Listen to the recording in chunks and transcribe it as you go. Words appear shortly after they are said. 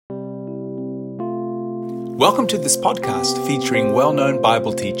Welcome to this podcast featuring well-known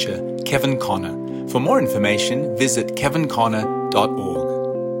Bible teacher Kevin Conner. For more information, visit kevinconner.org.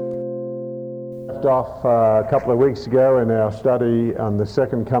 Left off a couple of weeks ago in our study on the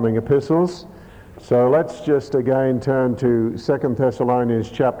second coming epistles. So let's just again turn to 2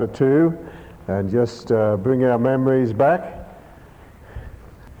 Thessalonians chapter 2 and just bring our memories back.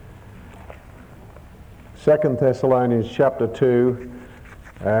 2 Thessalonians chapter 2,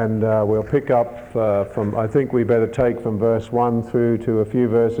 and we'll pick up from, I think we better take from verse 1 through to a few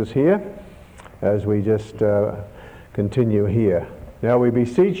verses here as we just continue here. Now we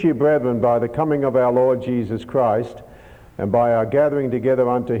beseech you, brethren, by the coming of our Lord Jesus Christ, and by our gathering together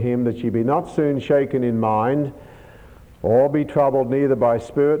unto him, that ye be not soon shaken in mind, or be troubled neither by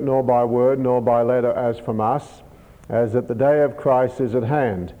spirit, nor by word, nor by letter as from us, as that the day of Christ is at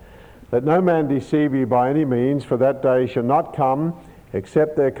hand. Let no man deceive you by any means, for that day shall not come,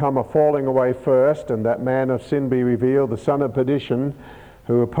 except there come a falling away first, and that man of sin be revealed, the son of perdition,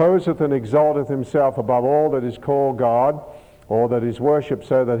 who opposeth and exalteth himself above all that is called God, or that is worshipped,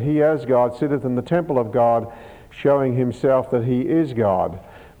 so that he as God sitteth in the temple of God, showing himself that he is God.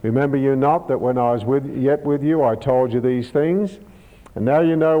 Remember you not that when I was yet with you, I told you these things? And now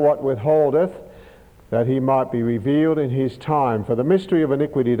you know what withholdeth, that he might be revealed in his time. For the mystery of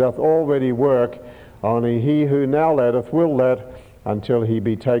iniquity doth already work, only he who now letteth will let until he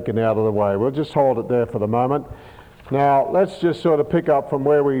be taken out of the way. We'll just hold it there for the moment. Now let's just sort of pick up from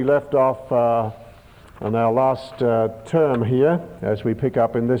where we left off on our last term here, as we pick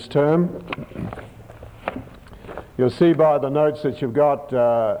up in this term. You'll see by the notes that you've got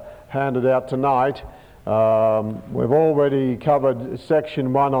handed out tonight, we've already covered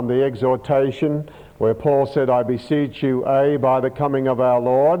section 1 on the exhortation, where Paul said, I beseech you, A, by the coming of our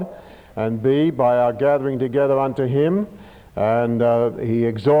Lord, and B, by our gathering together unto him. And he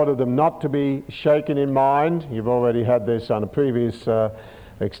exhorted them not to be shaken in mind. You've already had this on a previous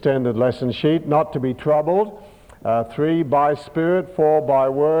extended lesson sheet. Not to be troubled. 3, by spirit. 4, by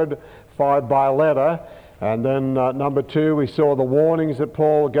word. 5, by letter. And then number 2, we saw the warnings that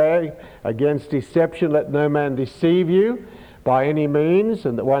Paul gave against deception. Let no man deceive you by any means.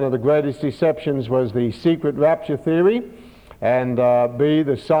 And that one of the greatest deceptions was the secret rapture theory. And B,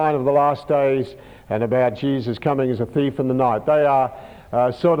 the sign of the last days, and about Jesus coming as a thief in the night. They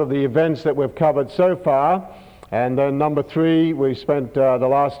are sort of the events that we've covered so far. And then number 3, we spent the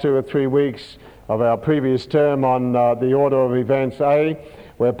last 2 or 3 weeks of our previous term on the order of events, A,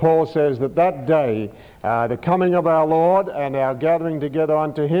 where Paul says that day, the coming of our Lord and our gathering together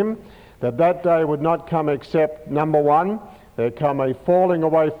unto him, that day would not come except, number 1, there come a falling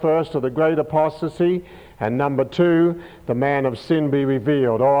away first of the great apostasy, and number 2, the man of sin be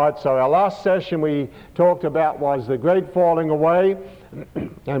revealed. All right, so our last session we talked about was the great falling away,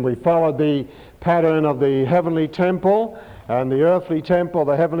 and we followed the pattern of the heavenly temple and the earthly temple,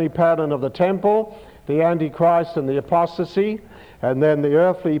 the heavenly pattern of the temple, the Antichrist and the apostasy, and then the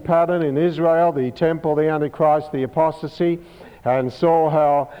earthly pattern in Israel, the temple, the Antichrist, the apostasy, and saw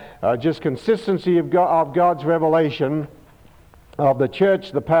how just consistency of God's revelation of the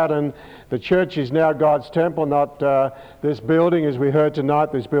church, the pattern. The church is now God's temple, not this building, as we heard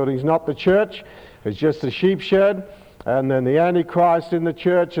tonight. This building is not the church, it's just a sheep shed. And then the Antichrist in the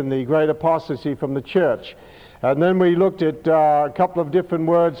church and the great apostasy from the church. And then we looked at a couple of different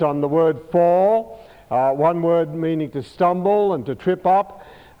words on the word fall. One word meaning to stumble and to trip up,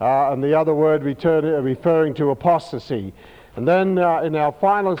 and the other word referring to apostasy. And then in our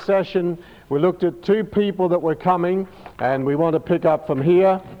final session, we looked at 2 people that were coming, and we want to pick up from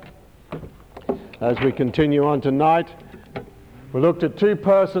here as we continue on tonight. We looked at 2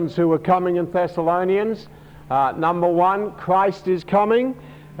 persons who were coming in Thessalonians. Number 1, Christ is coming,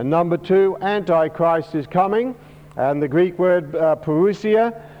 and number 2, Antichrist is coming, and the Greek word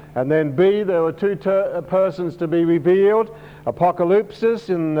parousia. And then B, there were 2 persons to be revealed. Apocalypsis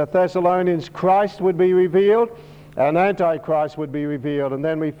in the Thessalonians, Christ would be revealed, and Antichrist would be revealed. And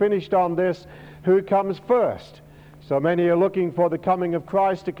then we finished on this, who comes first. So many are looking for the coming of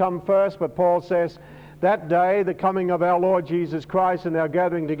Christ to come first, but Paul says, that day, the coming of our Lord Jesus Christ and our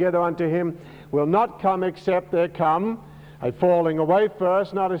gathering together unto him will not come except there come a falling away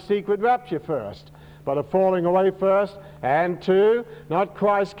first, not a secret rapture first, but a falling away first, and 2, not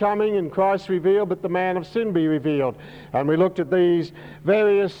Christ coming and Christ revealed, but the man of sin be revealed. And we looked at these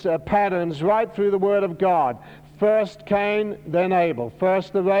various patterns right through the Word of God. First Cain, then Abel.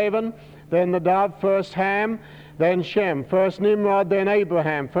 First the raven, then the dove. First Ham, then Shem, first Nimrod, then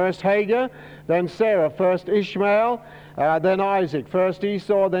Abraham, first Hagar, then Sarah, first Ishmael, then Isaac, first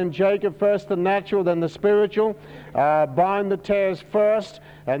Esau, then Jacob, first the natural, then the spiritual, bind the tares first,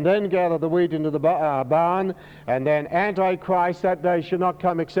 and then gather the wheat into the barn, and then Antichrist, that day shall not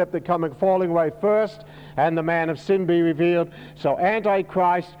come except the coming falling away first, and the man of sin be revealed. So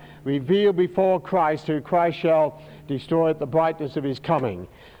Antichrist revealed before Christ, who Christ shall destroy at the brightness of his coming.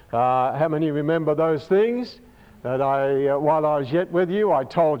 How many remember those things? That while I was yet with you, I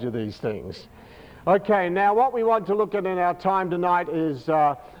told you these things. Okay, now what we want to look at in our time tonight is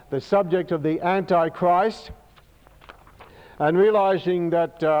the subject of the Antichrist. And realizing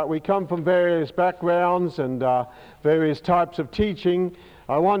that we come from various backgrounds and various types of teaching,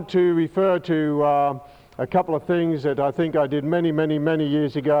 I want to refer to a couple of things that I think I did many, many, many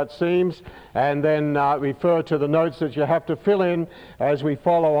years ago, it seems, and then refer to the notes that you have to fill in as we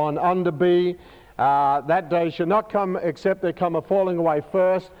follow on under B. That day shall not come except there come a falling away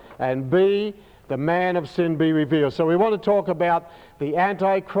first, and B, the man of sin be revealed. So we want to talk about the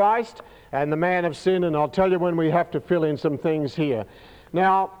Antichrist and the man of sin, and I'll tell you when we have to fill in some things here.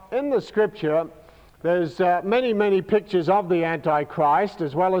 Now, in the scripture, there's many, many pictures of the Antichrist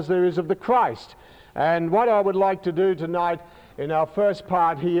as well as there is of the Christ. And what I would like to do tonight in our first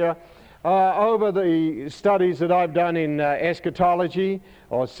part here, over the studies that I've done in eschatology,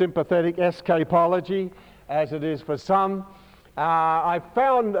 or sympathetic escapology, as it is for some, I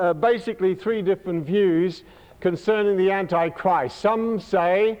found basically three different views concerning the Antichrist. Some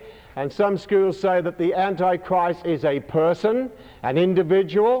say, and some schools say, that the Antichrist is a person, an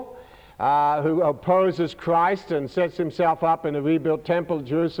individual, who opposes Christ and sets himself up in a rebuilt temple at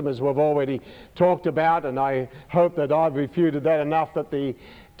Jerusalem, as we've already talked about, and I hope that I've refuted that enough, that the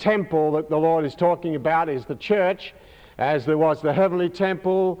temple that the Lord is talking about is the church, as there was the heavenly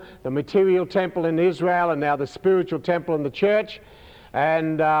temple, the material temple in Israel, and now the spiritual temple in the church.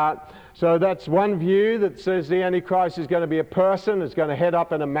 And so that's one view that says the Antichrist is going to be a person, is going to head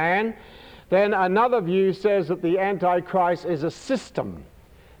up in a man. Then another view says that the Antichrist is a system,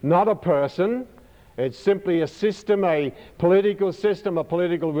 not a person. It's simply a system, a political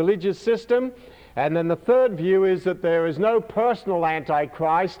religious system. And then the third view is that there is no personal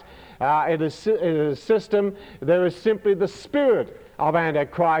Antichrist. It is a system. There is simply the spirit of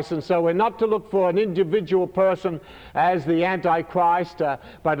Antichrist. And so we're not to look for an individual person as the Antichrist,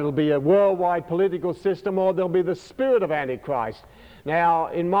 but it'll be a worldwide political system, or there'll be the spirit of Antichrist. Now,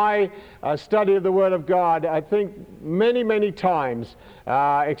 in my study of the Word of God, I think many, many times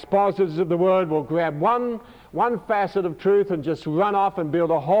expositors of the Word will grab one facet of truth and just run off and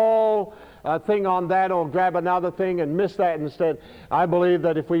build a whole thing on that, or grab another thing and miss that instead. I believe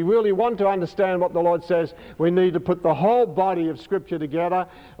that if we really want to understand what the Lord says, we need to put the whole body of Scripture together,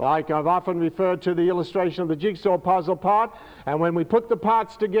 like I've often referred to the illustration of the jigsaw puzzle part. And when we put the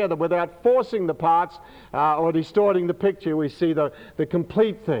parts together without forcing the parts or distorting the picture, we see the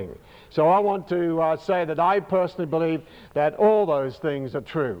complete thing. So I want to say that I personally believe that all those things are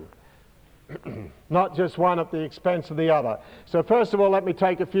true. Not just one at the expense of the other. So first of all, let me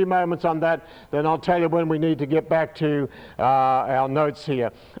take a few moments on that, then I'll tell you when we need to get back to our notes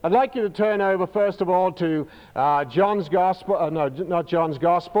here. I'd like you to turn over first of all to John's Gospel, not John's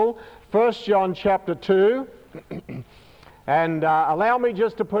Gospel, 1 John chapter 2, and allow me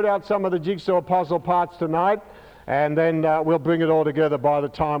just to put out some of the jigsaw puzzle parts tonight, and then we'll bring it all together by the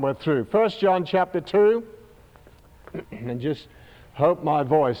time we're through. 1 John chapter 2, and just hope my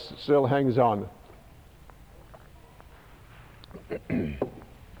voice still hangs on.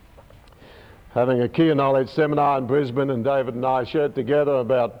 Having a key knowledge seminar in Brisbane, and David and I shared together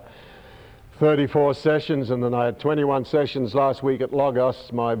about 34 sessions, and then I had 21 sessions last week at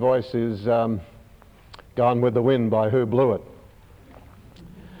Logos. My voice is gone with the wind by who blew it.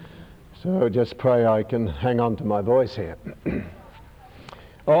 So just pray I can hang on to my voice here.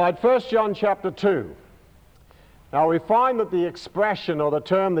 All right, 1 John chapter 2. Now we find that the expression or the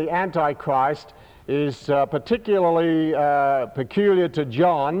term the Antichrist is particularly peculiar to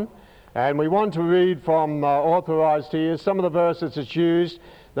John, and we want to read from authorized here some of the verses it's used.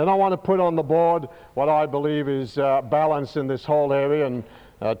 Then I want to put on the board what I believe is balance in this whole area, and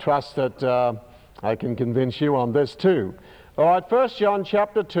trust that I can convince you on this too. All right, 1 John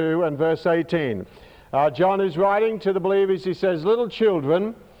chapter 2 and verse 18. John is writing to the believers. He says, "Little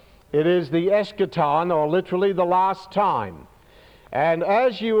children, it is the eschaton, or literally the last time. And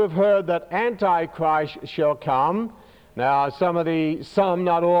as you have heard that Antichrist shall come." Now some,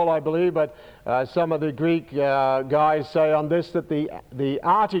 not all I believe, but some of the Greek guys say on this that the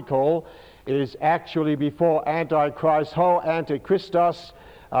article is actually before Antichrist, ho Antichristos,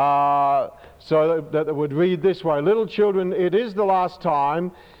 so that it would read this way: little children, it is the last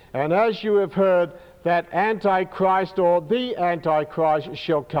time, and as you have heard that Antichrist or the Antichrist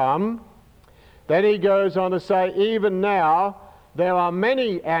shall come. Then he goes on to say, even now there are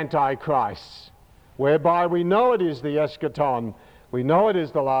many Antichrists, whereby we know it is the eschaton, we know it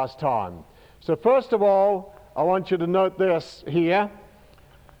is the last time. So first of all, I want you to note this here,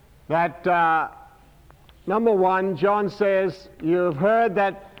 that number one, John says, you have heard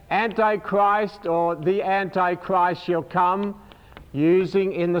that Antichrist or the Antichrist shall come,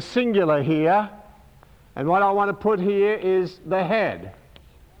 using in the singular here. And what I want to put here is the head.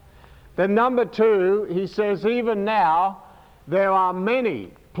 Then number two, he says, even now there are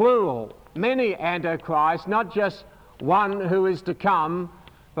many, plural, many Antichrists, not just one who is to come,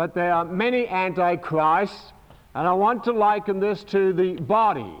 but there are many Antichrists. And I want to liken this to the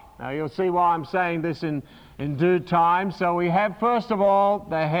body. Now you'll see why I'm saying this in due time. So we have first of all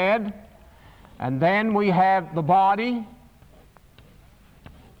the head, and then we have the body.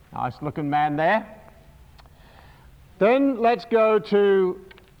 Nice looking man there. Then let's go to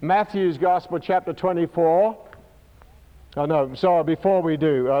Matthew's Gospel, chapter 24. Oh no, sorry, before we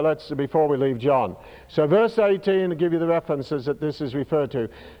do, before we leave John. So verse 18, to give you the references that this is referred to.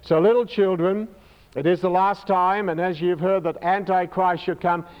 So little children, it is the last time, and as you've heard that Antichrist should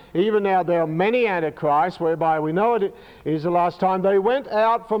come, even now there are many Antichrists, whereby we know it is the last time. They went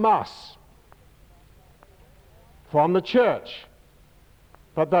out from us, from the church,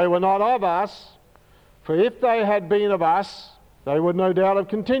 but they were not of us. For if they had been of us, they would no doubt have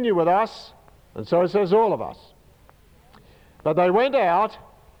continued with us, and so it says all of us. But they went out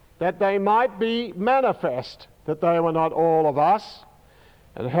that they might be manifest that they were not all of us.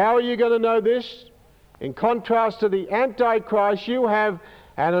 And how are you going to know this? In contrast to the Antichrist, you have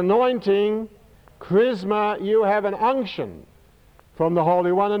an anointing, charisma, you have an unction from the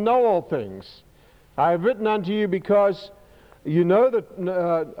Holy One and know all things. I have written unto you because you know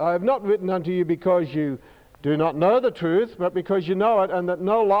that I have not written unto you because you do not know the truth, but because you know it, and that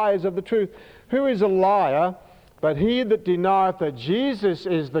no lie is of the truth. Who is a liar but he that denieth that Jesus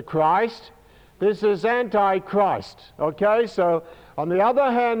is the Christ? This is Antichrist. Okay, so on the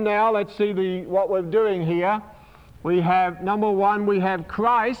other hand now, let's see what we're doing here. We have, number one, we have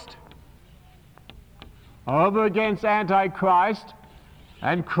Christ over against Antichrist,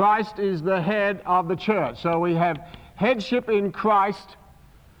 and Christ is the head of the church. So we have headship in Christ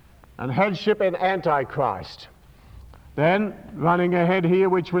and headship in Antichrist. Then, running ahead here,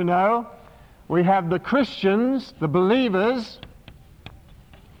 which we know, we have the Christians, the believers,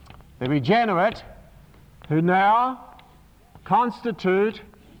 the regenerate, who now constitute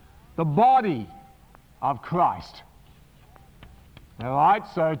the body of Christ. All right,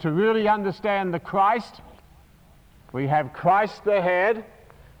 so to really understand the Christ, we have Christ the head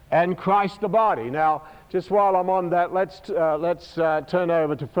and Christ the body. Now, just while I'm on that, let's turn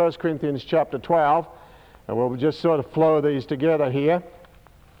over to 1 Corinthians chapter 12, and we'll just sort of flow these together here.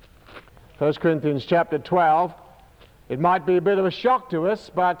 1 Corinthians chapter 12. It might be a bit of a shock to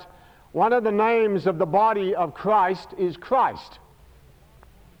us, but one of the names of the body of Christ is Christ.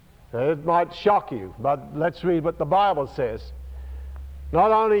 It might shock you, but let's read what the Bible says.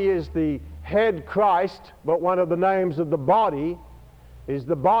 Not only is the head Christ, but one of the names of the body is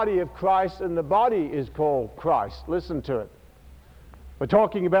the body of Christ, and the body is called Christ. Listen to it. We're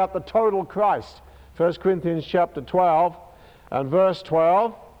talking about the total Christ. 1 Corinthians chapter 12 and verse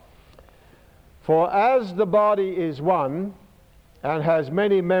 12. For as the body is one, and has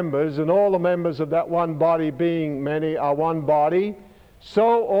many members, and all the members of that one body being many are one body,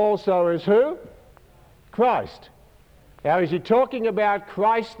 so also is who? Christ. Now, is he talking about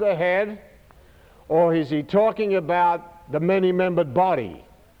Christ the head, or is he talking about the many-membered body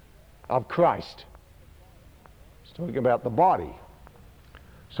of Christ? He's talking about the body.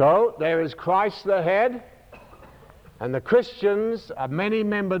 So, there is Christ the head, and the Christians, a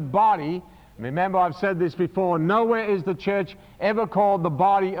many-membered body. Remember, I've said this before, nowhere is the church ever called the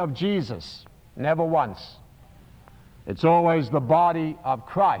body of Jesus. Never once. It's always the body of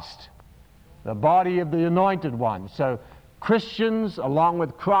Christ, the body of the Anointed One. So Christians, along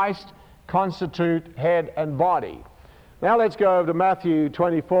with Christ, constitute head and body. Now let's go over to Matthew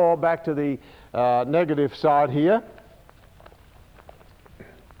 24, back to the negative side here.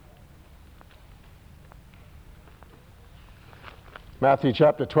 Matthew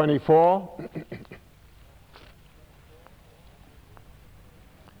chapter 24.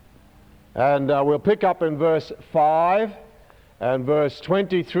 And we'll pick up in verse 5 and verse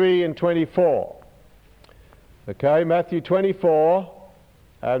 23 and 24. Okay, Matthew 24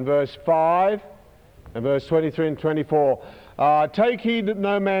 and verse 5 and verse 23 and 24. Take heed that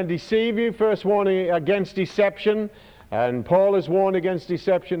no man deceive you. First warning against deception. And Paul has warned against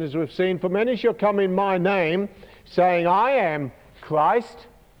deception, as we've seen. For many shall come in my name, saying, I am Christ,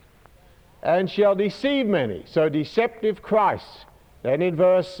 and shall deceive many. So deceptive Christ. Then in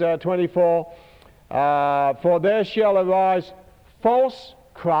verse 24, for there shall arise false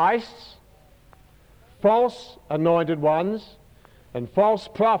Christs, false anointed ones, and false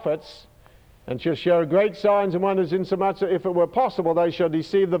prophets, and shall show great signs and wonders, insomuch that if it were possible they shall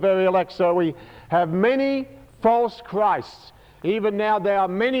deceive the very elect. So we have many false Christs. Even now there are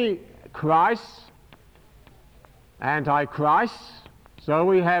many Christs, antichrists. So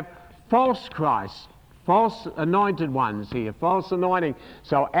we have false Christs, false anointed ones here, false anointing.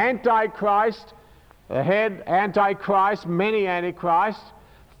 So antichrist, the head, antichrist, many antichrists,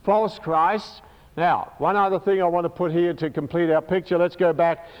 false Christs. Now, one other thing I want to put here to complete our picture. Let's go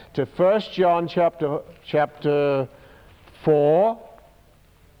back to 1 John chapter 4.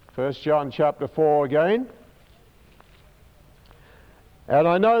 1 John chapter 4 again. And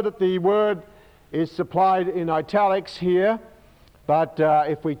I know that the word is supplied in italics here, but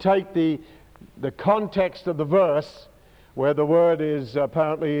if we take the context of the verse, where the word is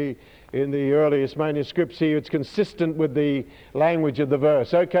apparently in the earliest manuscripts here, it's consistent with the language of the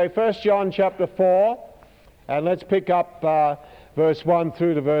verse. Okay, 1 John chapter 4, and let's pick up verse 1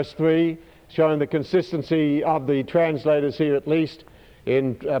 through to verse 3, showing the consistency of the translators here, at least,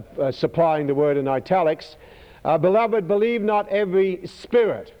 in supplying the word in italics. Beloved, believe not every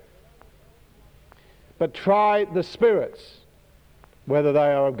spirit, but try the spirits, whether they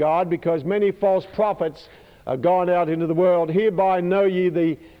are of God, because many false prophets are gone out into the world. Hereby know ye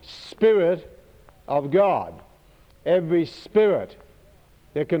the Spirit of God. Every spirit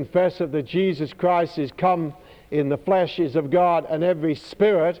that confesseth that Jesus Christ is come in the flesh is of God, and every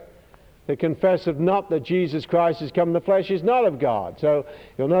spirit that confesseth not that Jesus Christ is come in the flesh is not of God. So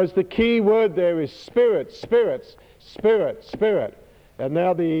you'll notice the key word there is spirit, spirits, spirit, spirit. And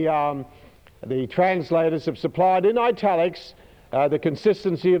now the translators have supplied in italics the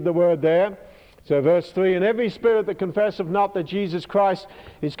consistency of the word there. So verse 3, and every spirit that confesseth not that Jesus Christ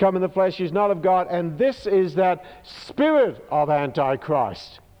is come in the flesh is not of God, and this is that spirit of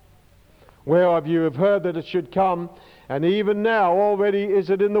Antichrist, whereof you have heard that it should come, and even now already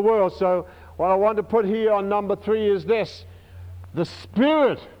is it in the world. So what I want to put here on number 3 is this: the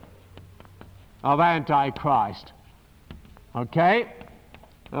spirit of Antichrist. Okay?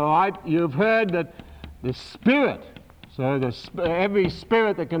 All right, you've heard that the spirit. So every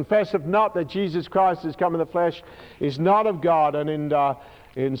spirit that confesseth not that Jesus Christ is come in the flesh is not of God. And in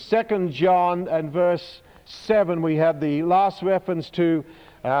 2 John and verse 7 we have the last reference to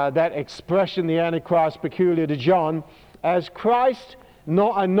that expression, the Antichrist, peculiar to John, as Christ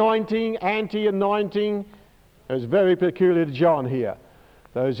not anointing, anti-anointing. It's very peculiar to John here.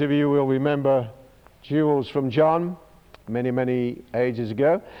 Those of you will remember jewels from John many, many ages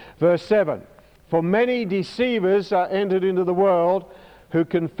ago. Verse 7. For many deceivers are entered into the world, who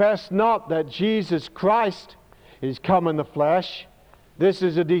confess not that Jesus Christ is come in the flesh. This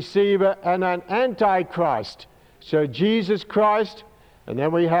is a deceiver and an antichrist. So Jesus Christ, and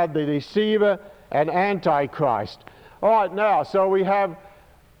then we have the deceiver and antichrist. All right, now, so we have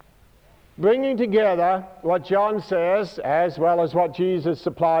bringing together what John says as well as what Jesus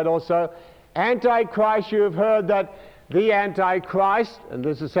supplied also. Antichrist, you have heard that the Antichrist, and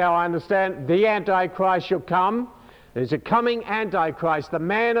this is how I understand, the Antichrist shall come. There's a coming Antichrist, the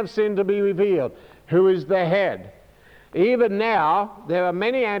man of sin to be revealed, who is the head. Even now, there are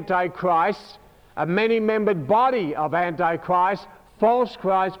many Antichrists, a many-membered body of Antichrist, false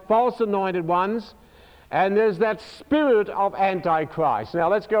Christ, false anointed ones, and there's that spirit of Antichrist. Now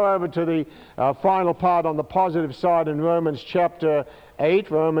let's go over to the final part on the positive side in Romans chapter 8.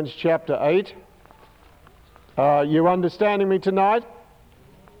 Romans chapter 8. You understanding me tonight?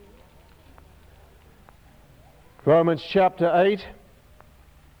 Romans chapter 8.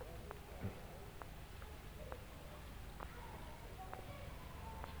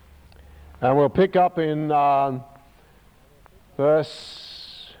 And we'll pick up in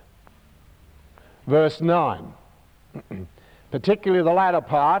verse 9. Particularly the latter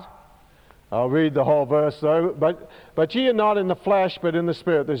part. I'll read the whole verse though. But ye are not in the flesh, but in the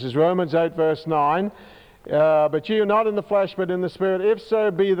Spirit. This is Romans 8 verse 9. But ye are not in the flesh, but in the Spirit, if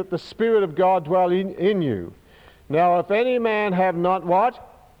so be that the Spirit of God dwell in you. Now if any man have not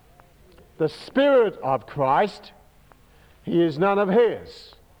what? The Spirit of Christ, he is none of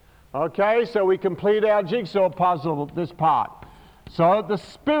his. Okay, so we complete our jigsaw puzzle, this part. So the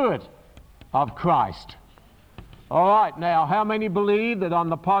Spirit of Christ. All right, now how many believe that on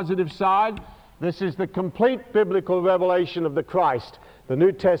the positive side This is the complete biblical revelation of the Christ. The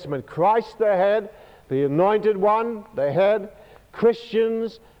New Testament, Christ the head, the anointed one, the head,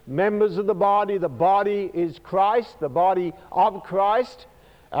 Christians, members of the body is Christ, the body of Christ.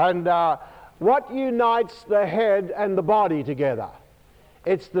 And what unites the head and the body together?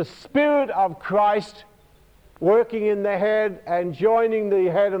 It's the Spirit of Christ working in the head and joining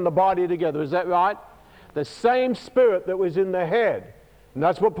the head and the body together. Is that right? The same Spirit that was in the head. And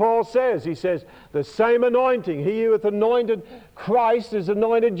that's what Paul says. He says, the same anointing. He who hath anointed Christ has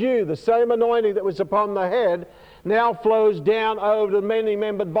anointed you. The same anointing that was upon the head now flows down over the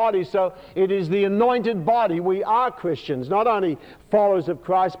many-membered body. So it is the anointed body. We are Christians, not only followers of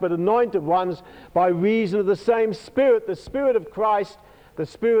Christ, but anointed ones by reason of the same Spirit, the Spirit of Christ, the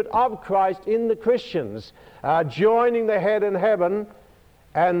Spirit of Christ in the Christians, joining the head in heaven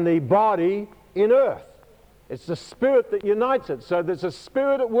and the body in earth. It's the Spirit that unites it. So there's a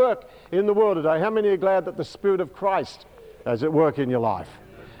Spirit at work in the world today. How many are glad that the Spirit of Christ is at work in your life?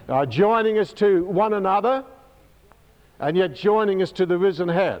 Joining us to one another, and yet joining us to the risen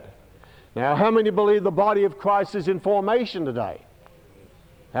head. Now, how many believe the body of Christ is in formation today?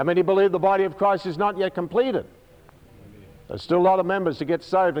 How many believe the body of Christ is not yet completed? There's still a lot of members to get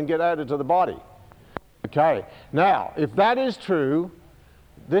saved and get added to the body. Okay, now, if that is true,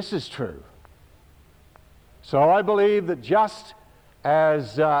 this is true. So I believe that just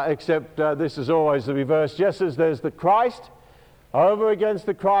as, except this is always the reverse, just as there's the Christ, over against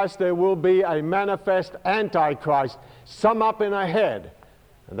the Christ there will be a manifest Antichrist, sum up in a head.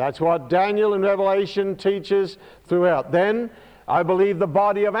 And that's what Daniel in Revelation teaches throughout. Then I believe the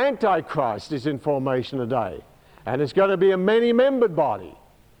body of Antichrist is in formation today. And it's going to be a many-membered body.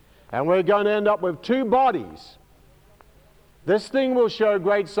 And we're going to end up with two bodies. This thing will show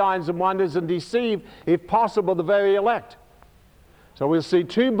great signs and wonders and deceive, if possible, the very elect. So we'll see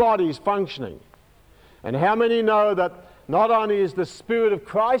two bodies functioning. And how many know that not only is the Spirit of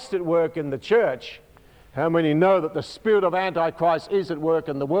Christ at work in the church, how many know that the spirit of Antichrist is at work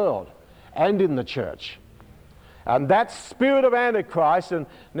in the world and in the church? And that spirit of Antichrist, and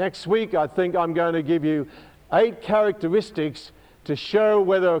next week I think I'm going to give you 8 characteristics to show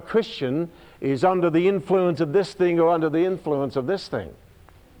whether a Christian is under the influence of this thing or under the influence of this thing.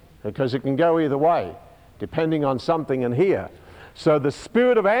 Because it can go either way, depending on something in here. So the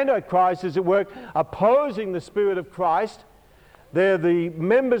spirit of Antichrist is at work opposing the Spirit of Christ. They're the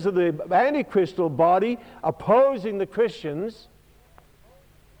members of the antichristal body opposing the Christians.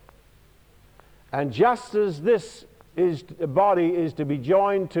 And just as this body is to be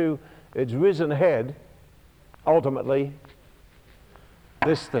joined to its risen head, ultimately,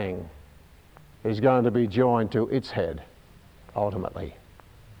 this thing is going to be joined to its head, ultimately.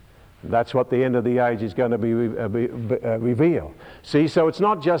 That's what the end of the age is going to be revealed. See, so it's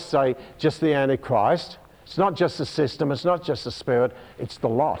not just the Antichrist. It's not just the system. It's not just the spirit. It's the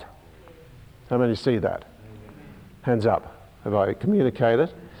lot. How many see that? Hands up. Have I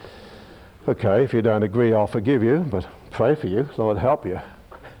communicated? Okay, if you don't agree, I'll forgive you, but pray for you. Lord help you.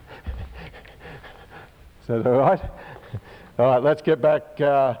 Is that all right? All right, let's get back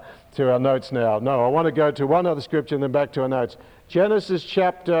to our notes now. No, I want to go to one other scripture and then back to our notes. Genesis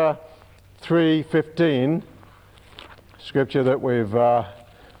chapter 3:15, scripture that we've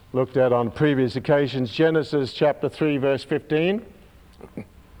looked at on previous occasions. Genesis chapter 3, verse 15.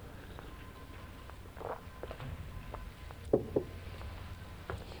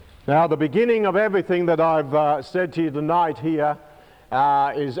 Now, the beginning of everything that I've said to you tonight here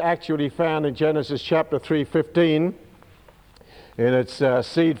is actually found in Genesis chapter 3:15 in its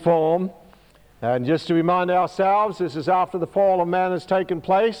seed form. And just to remind ourselves, this is after the fall of man has taken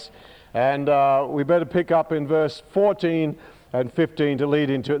place, and we better pick up in verse 14 and 15 to lead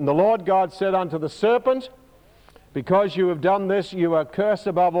into it. And the Lord God said unto the serpent, because you have done this, you are cursed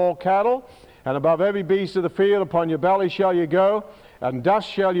above all cattle, and above every beast of the field. Upon your belly shall you go, and dust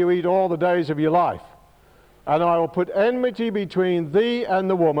shall you eat all the days of your life. And I will put enmity between thee and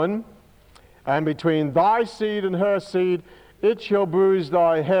the woman, and between thy seed and her seed. It shall bruise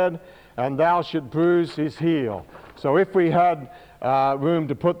thy head, and thou shalt bruise his heel. So if we had room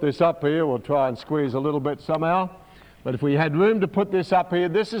to put this up here, we'll try and squeeze a little bit somehow. But if we had room to put this up here,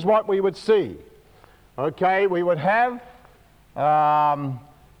 this is what we would see. Okay, we would have the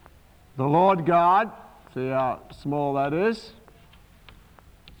Lord God. See how small that is?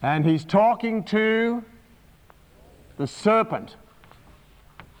 And he's talking to the serpent.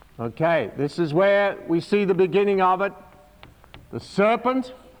 Okay, this is where we see the beginning of it. The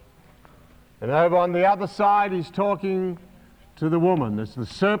serpent. And over on the other side, he's talking to the woman. As the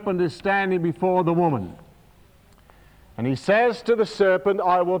serpent is standing before the woman. And he says to the serpent,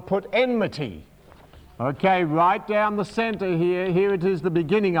 I will put enmity. Okay, right down the center here it is, the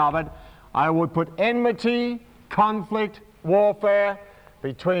beginning of it. I would put enmity, conflict, warfare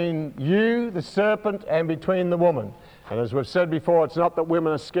between you, the serpent, and between the woman. And as we've said before, it's not that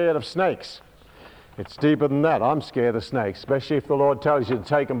women are scared of snakes. It's deeper than that. I'm scared of snakes, especially if the Lord tells you to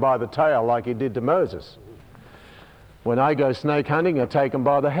take them by the tail like he did to Moses. When I go snake hunting, I take them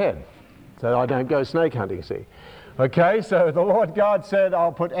by the head. So I don't go snake hunting, see. Okay, so the Lord God said,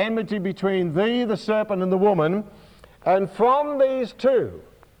 I'll put enmity between thee, the serpent, and the woman, and from these two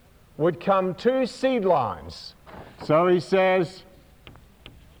would come two seed lines. So he says,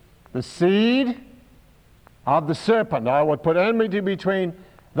 the seed of the serpent. I would put enmity between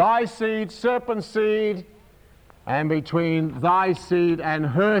thy seed, serpent's seed, and between thy seed and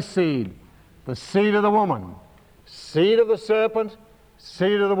her seed, the seed of the woman. Seed of the serpent,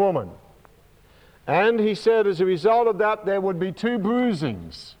 seed of the woman. And he said, as a result of that, there would be two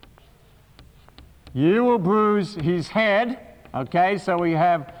bruisings. You will bruise his head. Okay, so we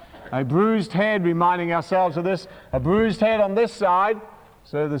have a bruised head, reminding ourselves of this. A bruised head on this side.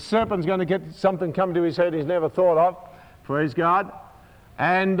 So the serpent's going to get something come to his head he's never thought of. Praise God.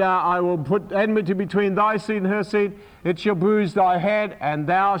 And I will put enmity between thy seed and her seed. It shall bruise thy head, and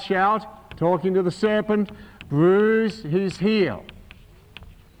thou shalt, talking to the serpent, bruise his heel.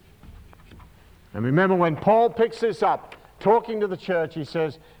 And remember, when Paul picks this up, talking to the church, he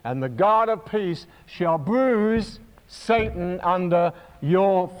says, and the God of peace shall bruise Satan under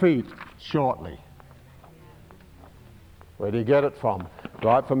your feet shortly. Where do you get it from?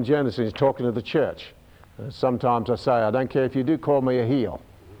 Right from Genesis, he's talking to the church. Sometimes I say, I don't care if you do call me a heel,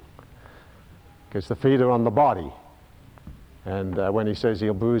 because the feet are on the body. And when he says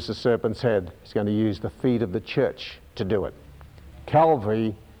he'll bruise the serpent's head, he's going to use the feet of the church to do it.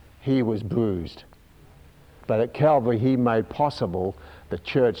 Calvary, he was bruised. But at Calvary, he made possible the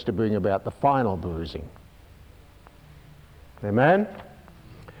church to bring about the final bruising. Amen?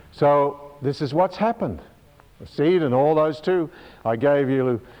 So this is what's happened. The seed and all those two. I gave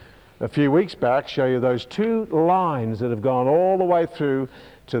you a few weeks back, show you those two lines that have gone all the way through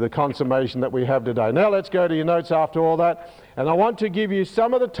to the consummation that we have today. Now let's go to your notes after all that. And I want to give you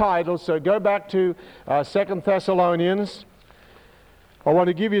some of the titles. So go back to 2 Thessalonians. I want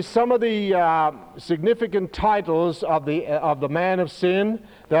to give you some of the significant titles of the man of sin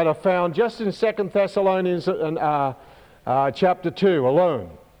that are found just in 2 Thessalonians chapter 2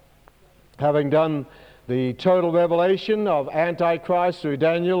 alone. Having done the total revelation of Antichrist through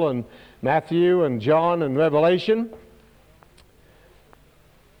Daniel and Matthew and John and Revelation.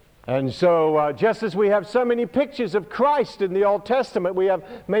 And so just as we have so many pictures of Christ in the Old Testament, we have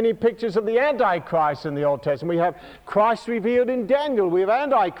many pictures of the Antichrist in the Old Testament. We have Christ revealed in Daniel. We have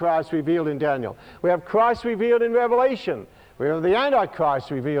Antichrist revealed in Daniel. We have Christ revealed in Revelation. We have the Antichrist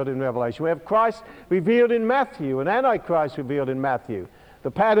revealed in Revelation. We have Christ revealed in Matthew and Antichrist revealed in Matthew. The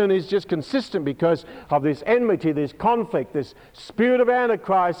pattern is just consistent because of this enmity, this conflict, this spirit of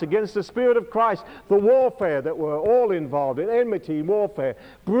Antichrist against the spirit of Christ, the warfare that we're all involved in, enmity, warfare,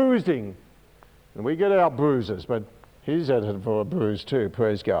 bruising. And we get our bruises, but he's headed for a bruise too,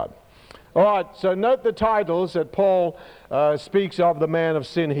 praise God. All right, so note the titles that Paul speaks of the man of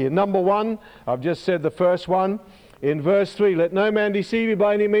sin here. Number one, I've just said the first one. In verse 3, let no man deceive you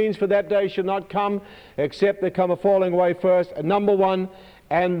by any means, for that day shall not come, except there come a falling away first. And number one,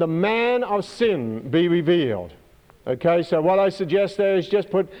 and the man of sin be revealed. Okay, so what I suggest there is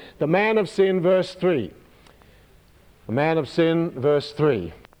just put the man of sin, verse 3. The man of sin, verse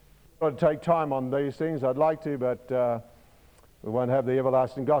 3. I've got to take time on these things. I'd like to, but we won't have the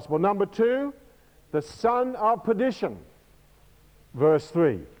everlasting gospel. Number two, the son of perdition, verse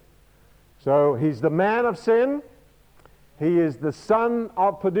 3. So he's the man of sin. He is the son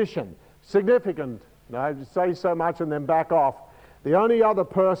of perdition. Significant. Now, I say so much and then back off. The only other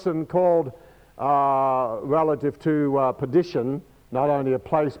person called relative to perdition, not only a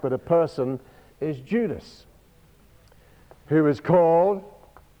place but a person, is Judas, who is called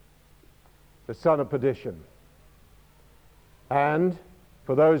the son of perdition. And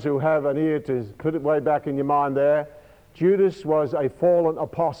for those who have an ear to put it way back in your mind there, Judas was a fallen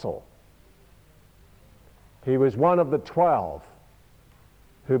apostle. He was one of the 12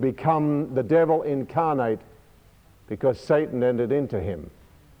 who become the devil incarnate because Satan entered into him.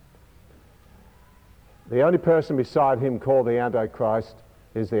 The only person beside him called the Antichrist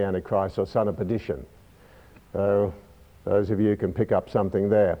is the Antichrist, or son of perdition. So those of you can pick up something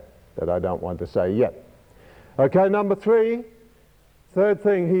there that I don't want to say yet. Okay, number three, third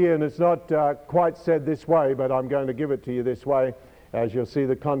thing here, and it's not quite said this way, but I'm going to give it to you this way, as you'll see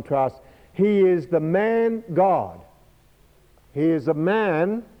the contrast. He is the man God. He is a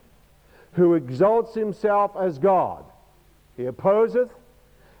man who exalts himself as God. He opposeth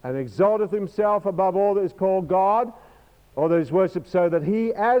and exalteth himself above all that is called God, or that is worshipped, so that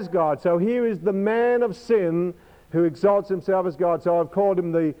he as God. So here is the man of sin who exalts himself as God. So I've called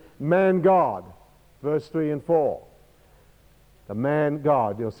him the man God, verse 3 and 4. The man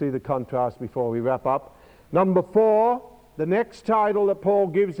God. You'll see the contrast before we wrap up. Number 4, the next title that Paul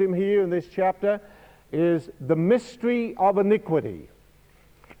gives him here in this chapter is the mystery of iniquity.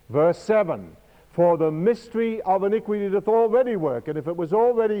 Verse 7, for the mystery of iniquity doth already work. And if it was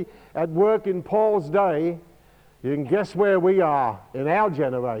already at work in Paul's day, you can guess where we are in our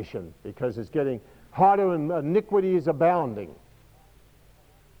generation, because it's getting hotter and iniquity is abounding.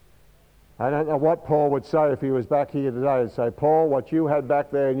 I don't know what Paul would say if he was back here today. He'd say, Paul, what you had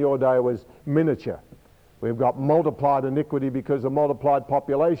back there in your day was miniature. We've got multiplied iniquity because of multiplied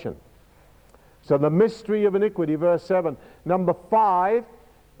population. So the mystery of iniquity, verse 7. Number 5,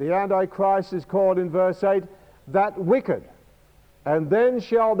 the Antichrist is called in verse 8, that wicked. And then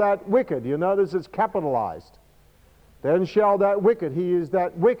shall that wicked, you notice it's capitalized. Then shall that wicked, he is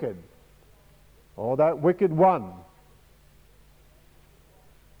that wicked, or that wicked one.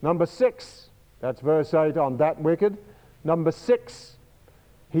 Number 6, that's verse 8 on that wicked. Number 6,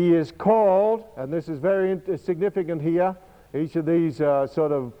 he is called, and this is very significant here, each of these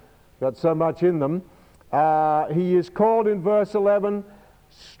sort of got so much in them. He is called in verse 11,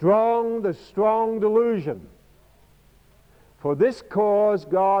 the strong delusion. For this cause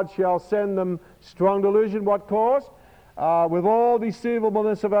God shall send them strong delusion. What cause? With all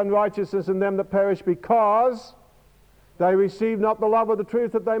deceivableness of unrighteousness in them that perish, because they receive not the love of the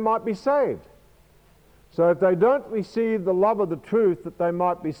truth that they might be saved. So if they don't receive the love of the truth that they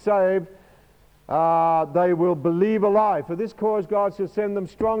might be saved, they will believe a lie. For this cause God shall send them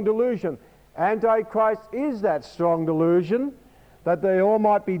strong delusion. Antichrist is that strong delusion, that they all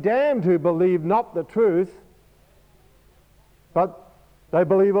might be damned who believe not the truth, but they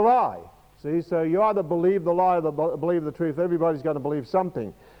believe a lie. See, so you either believe the lie or believe the truth. Everybody's going to believe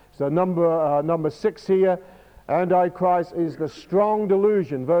something. So number 6 here, Antichrist is the strong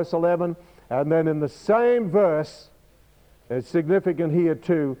delusion, verse 11. And then in the same verse, it's significant here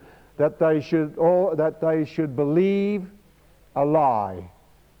too, that they should believe a lie.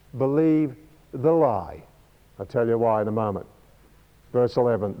 Believe the lie. I'll tell you why in a moment. Verse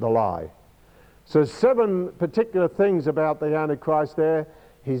 11, the lie. So 7 particular things about the Antichrist there.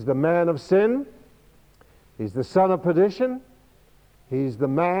 He's the man of sin. He's the son of perdition. He's the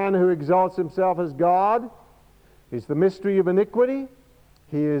man who exalts himself as God. He's the mystery of iniquity.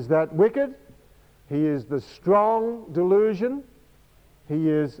 He is that wicked. He is the strong delusion. He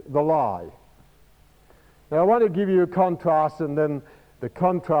is the lie. Now I want to give you a contrast, and then the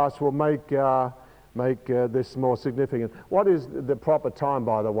contrast will make this more significant. What is the proper time,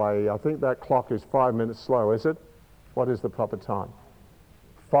 by the way? I think that clock is 5 minutes slow, is it? What is the proper time?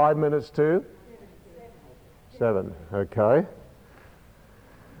 5 minutes to? 7. Okay.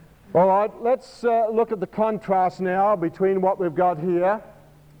 All right, let's look at the contrast now between what we've got here.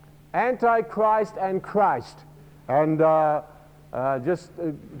 Antichrist and Christ. And just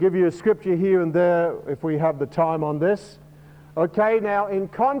give you a scripture here and there if we have the time on this. Okay, now in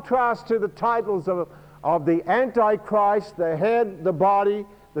contrast to the titles of the Antichrist, the head, the body,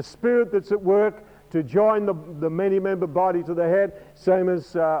 the spirit that's at work to join the many-membered body to the head, same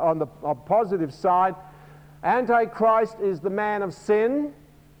as on the positive side, Antichrist is the man of sin.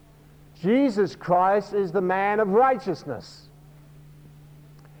 Jesus Christ is the man of righteousness.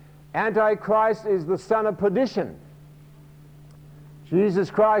 Antichrist is the son of perdition.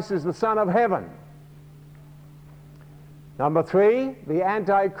 Jesus Christ is the son of heaven. Number 3, the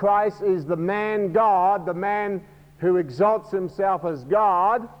Antichrist is the man God, the man who exalts himself as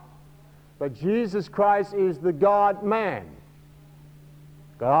God, but Jesus Christ is the God-man.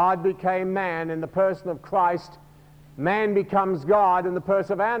 God became man in the person of Christ. Man becomes God in the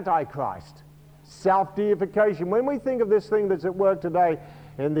person of Antichrist. Self-deification. When we think of this thing that's at work today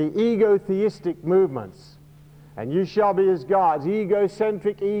in the ego-theistic movements, and you shall be as gods,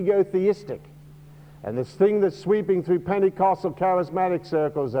 egocentric, ego-theistic, and this thing that's sweeping through Pentecostal charismatic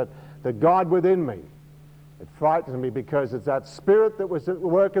circles, that the God within me, it frightens me because it's that spirit that was at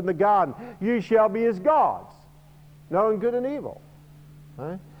work in the garden. You shall be as gods, knowing good and evil.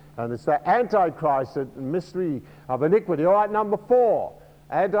 Right? And it's that Antichrist, the mystery of iniquity. All right, number 4.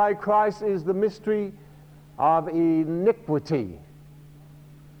 Antichrist is the mystery of iniquity.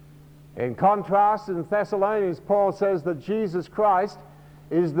 In contrast, in Thessalonians, Paul says that Jesus Christ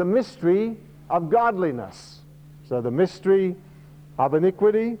is the mystery of godliness. So the mystery of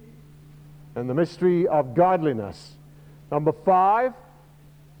iniquity and the mystery of godliness. Number 5,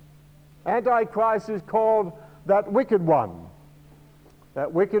 Antichrist is called that wicked one.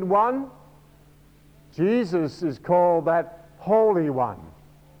 That wicked one. Jesus is called that holy one.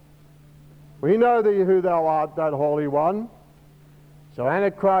 We know thee who thou art, that holy one. So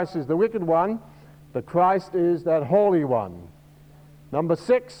Antichrist is the wicked one. The Christ is that holy one. Number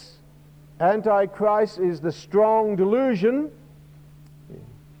 6, Antichrist is the strong delusion.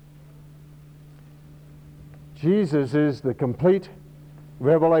 Jesus is the complete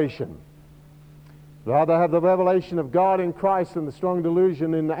revelation. Rather have the revelation of God in Christ than the strong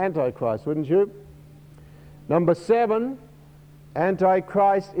delusion in the Antichrist, wouldn't you? Number 7,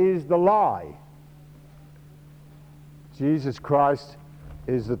 Antichrist is the lie. Jesus Christ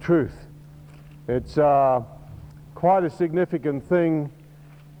is the truth. It's quite a significant thing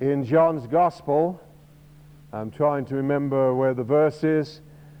in John's Gospel. I'm trying to remember where the verse is,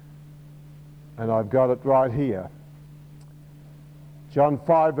 and I've got it right here. John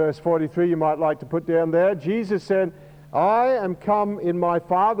 5 verse 43, you might like to put down there. Jesus said, I am come in my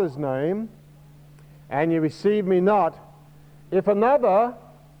Father's name, and you receive me not. If another,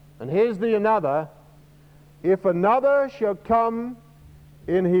 and here's the another, if another shall come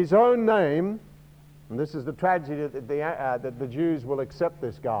in his own name, and this is the tragedy that the Jews will accept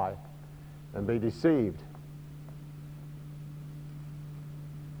this guy and be deceived.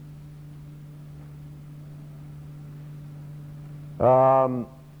 I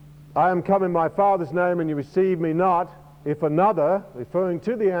am come in my Father's name, and you receive me not. If another, referring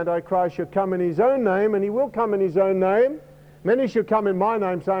to the Antichrist, shall come in his own name, and he will come in his own name. Many shall come in my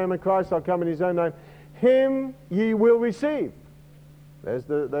name, saying, I am Christ, I'll come in his own name. Him ye will receive. There's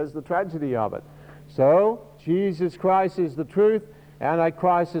the tragedy of it. So, Jesus Christ is the truth,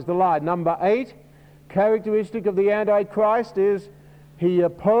 Antichrist is the lie. Number 8, characteristic of the Antichrist is he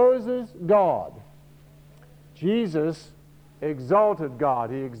opposes God. Jesus exalted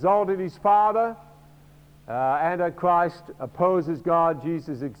God. He exalted his Father. Antichrist opposes God.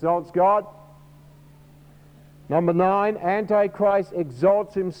 Jesus exalts God. Number 9, Antichrist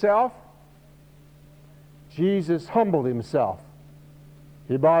exalts himself. Jesus humbled himself.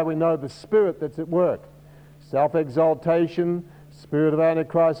 Hereby we know the spirit that's at work. Self-exaltation, spirit of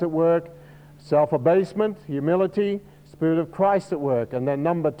Antichrist at work. Self-abasement, humility, spirit of Christ at work. And then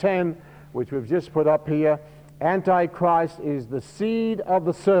number 10, which we've just put up here, Antichrist is the seed of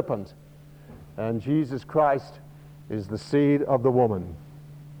the serpent, and Jesus Christ is the seed of the woman.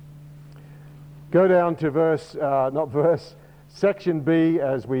 Go down to section B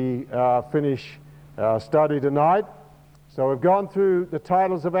as we finish our study tonight. So we've gone through the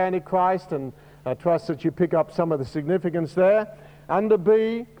titles of Antichrist, and I trust that you pick up some of the significance there. Under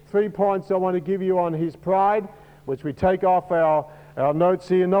B, 3 points I want to give you on his pride, which we take off our notes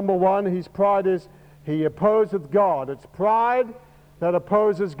here. Number 1, his pride is he opposeth God. It's pride that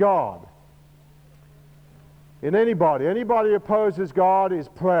opposes God. In anybody who opposes God is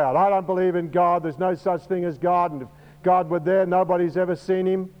proud. I don't believe in God. There's no such thing as God. And if God were there, nobody's ever seen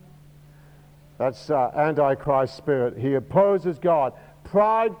him. That's Antichrist spirit. He opposes God.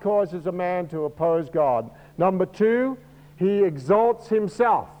 Pride causes a man to oppose God. Number 2, he exalts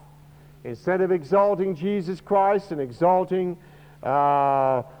himself. Instead of exalting Jesus Christ and exalting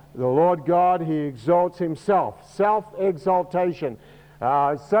the Lord God, he exalts himself. Self-exaltation.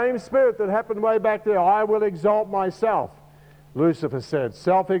 Same spirit that happened way back there. I will exalt myself, Lucifer said.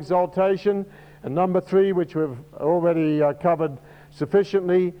 Self-exaltation. And number 3, which we've already covered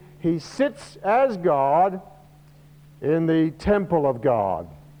sufficiently, he sits as God in the temple of God.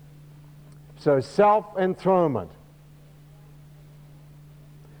 So self-enthronement.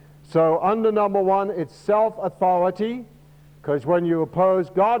 So under number 1, it's self-authority. Because when you oppose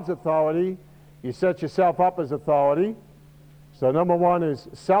God's authority, you set yourself up as authority. So number 1 is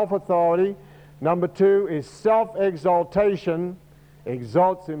self-authority. Number 2 is self-exaltation,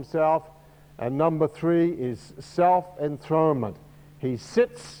 exalts himself. And number 3 is self-enthronement. He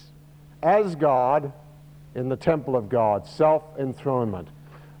sits as God in the temple of God, self-enthronement.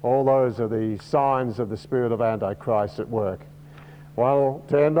 All those are the signs of the spirit of Antichrist at work. Well,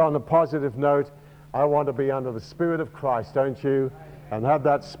 to end on a positive note, I want to be under the Spirit of Christ, don't you? And have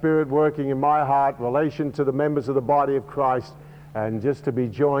that Spirit working in my heart, relation to the members of the body of Christ, and just to be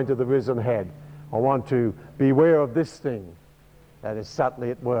joined to the risen head. I want to beware of this thing that is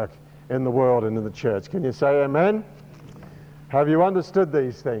subtly at work in the world and in the church. Can you say amen? Have you understood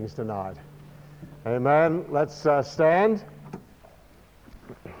these things tonight? Amen. Let's stand.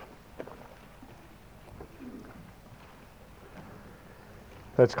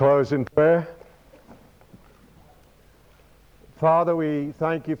 Let's close in prayer. Father, we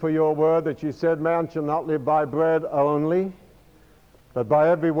thank you for your word that you said man shall not live by bread only, but by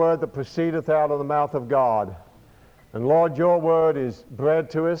every word that proceedeth out of the mouth of God. And Lord, your word is bread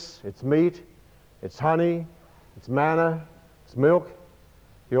to us, it's meat, it's honey, it's manna, it's milk.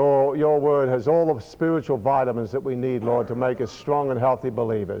 Your word has all the spiritual vitamins that we need, Lord, to make us strong and healthy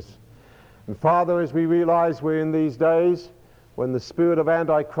believers. And Father, as we realize we're in these days when the spirit of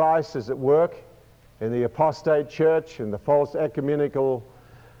Antichrist is at work in the apostate church and the false ecumenical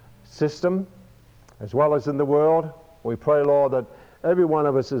system, as well as in the world, we pray, Lord, that every one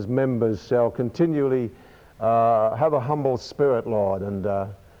of us as members shall continually have a humble spirit, Lord, and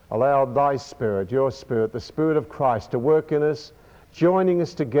allow thy spirit, your spirit, the Spirit of Christ to work in us, joining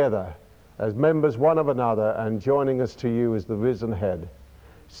us together as members one of another and joining us to you as the risen head.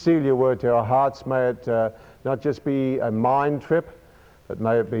 Seal your word to our hearts. May it not just be a mind trip, but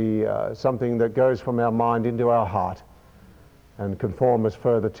may it be something that goes from our mind into our heart and conform us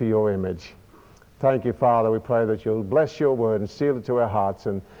further to your image. Thank you, Father. We pray that you'll bless your word and seal it to our hearts,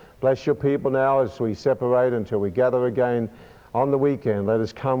 and bless your people now as we separate until we gather again on the weekend. Let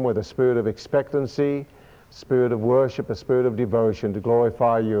us come with a spirit of expectancy, a spirit of worship, a spirit of devotion to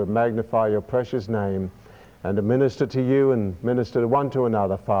glorify you and magnify your precious name and to minister to you and minister one to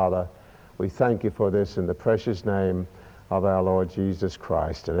another, Father. We thank you for this in the precious name of our Lord Jesus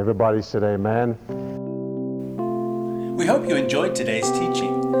Christ. And everybody said amen. We hope you enjoyed today's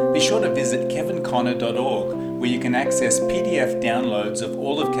teaching. Be sure to visit kevinconnor.org, where you can access PDF downloads of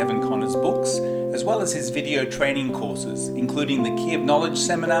all of Kevin Connor's books, as well as his video training courses, including the Key of Knowledge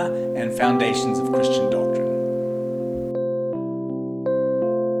Seminar and Foundations of Christian Doctrine.